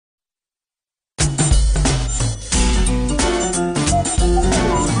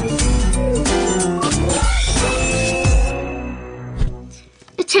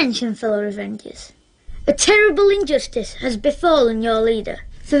attention, fellow Revengers. A terrible injustice has befallen your leader.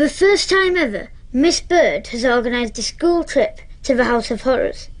 For the first time ever, Miss Bird has organised a school trip to the House of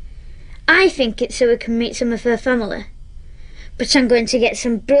Horrors. I think it's so we can meet some of her family. But I'm going to get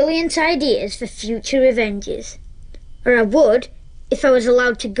some brilliant ideas for future Revengers. Or I would, if I was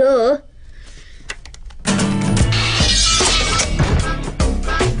allowed to go.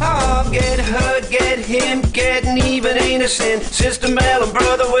 Oh, get her, get him, getting even ain't a sin. Sister Mel and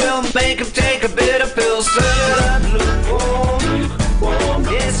Brother Will make him take a bitter pill. Serve it up lukewarm, warm.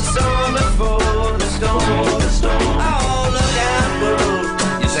 Yes, it's on before the storm. Oh, look out, world.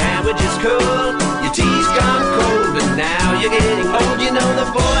 Your sandwich is cold, your tea's gone cold, but now you're getting old. You know the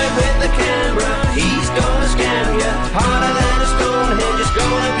boy with the camera, he's gonna scam ya. Harder than a stone head, just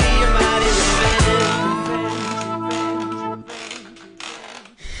gonna be a mighty revenge.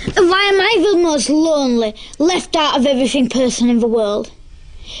 And why am I the most lonely, left out of everything person in the world?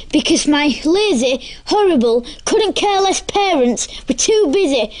 Because my lazy, horrible, couldn't care less parents were too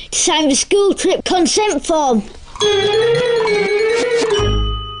busy to sign the school trip consent form.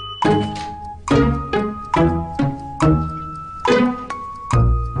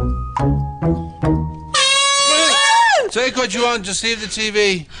 Take what you want, just leave the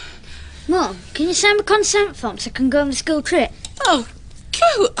TV. Mum, can you sign the consent form so I can go on the school trip? Oh,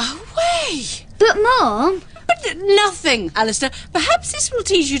 go away. But Mum... But nothing, Alistair. Perhaps this will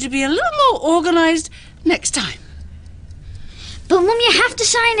teach you to be a little more organised next time. But Mum, you have to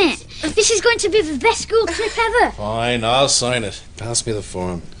sign it. This is going to be the best school trip ever. Fine, I'll sign it. Pass me the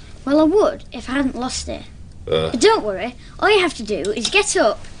form. Well, I would if I hadn't lost it. But don't worry, all you have to do is get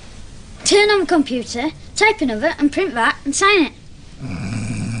up, turn on the computer, type another and print that and sign it.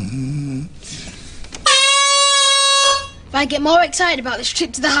 I get more excited about this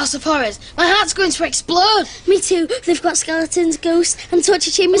trip to the House of Horrors. My heart's going to explode. Me too. They've got skeletons, ghosts and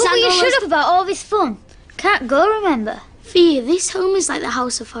torture chambers Well, and you all shut that up about all this fun. Can't go, remember? For you, this home is like the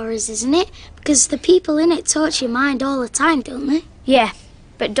House of Horrors, isn't it? Because the people in it torture your mind all the time, don't they? Yeah,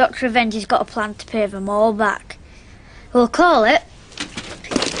 but Dr. Revenge's got a plan to pay them all back. We'll call it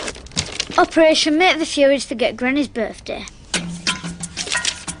Operation Make the Furies Forget Granny's Birthday.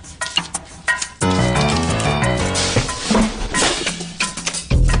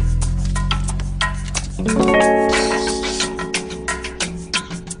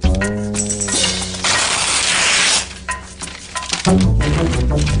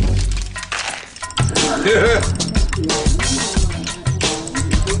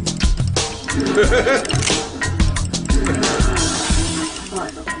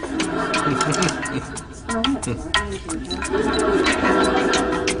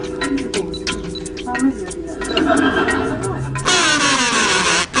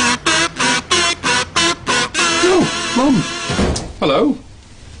 Mum. Hello.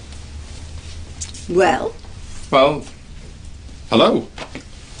 Well, Well, hello.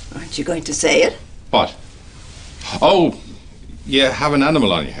 aren't you going to say it? What? Oh, you have an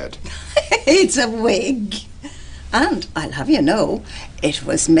animal on your head. It's a wig. And I'll have you know, it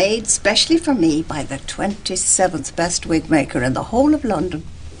was made specially for me by the 27th best wig maker in the whole of London.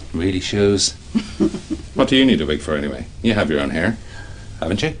 Really shows. What do you need a wig for anyway? You have your own hair,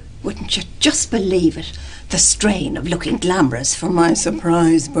 haven't you? Wouldn't you just believe it? The strain of looking glamorous for my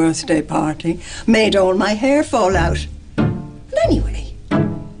surprise birthday party made all my hair fall out. And anyway,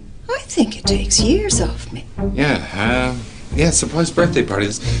 I think it takes years off me. Yeah, surprise birthday party.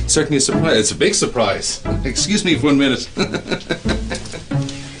 It's certainly a surprise. It's a big surprise. Excuse me for 1 minute.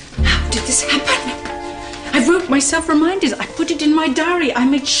 How did this happen? I wrote myself reminders. I put it in my diary. I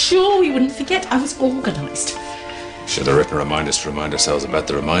made sure we wouldn't forget. I was organised. Should have written reminders to remind ourselves about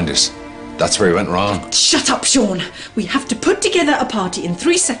the reminders. That's where we went wrong. Shut up, Sean. We have to put together a party in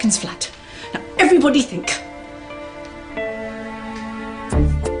 3 seconds flat. Now, everybody think.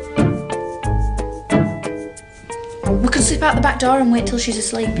 We could slip out the back door and wait till she's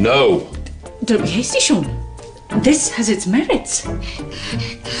asleep. No. Don't be hasty, Sean. This has its merits.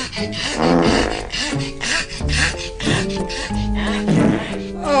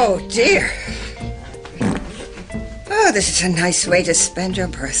 Oh dear. Oh, this is a nice way to spend your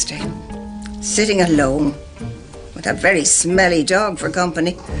birthday. Sitting alone with a very smelly dog for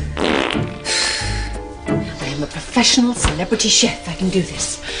company. I am a professional celebrity chef. I can do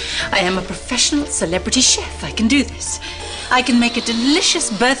this. I am a professional celebrity chef. I can do this. I can make a delicious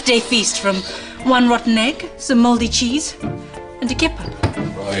birthday feast from 1 rotten egg, some mouldy cheese, and a kipper.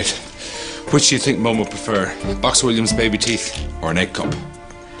 Right. Which do you think Mum would prefer? Box Williams baby teeth or an egg cup?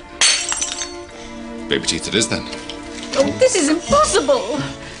 Baby teeth it is then. Oh, this is impossible.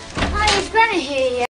 Hi, is Granny here yet?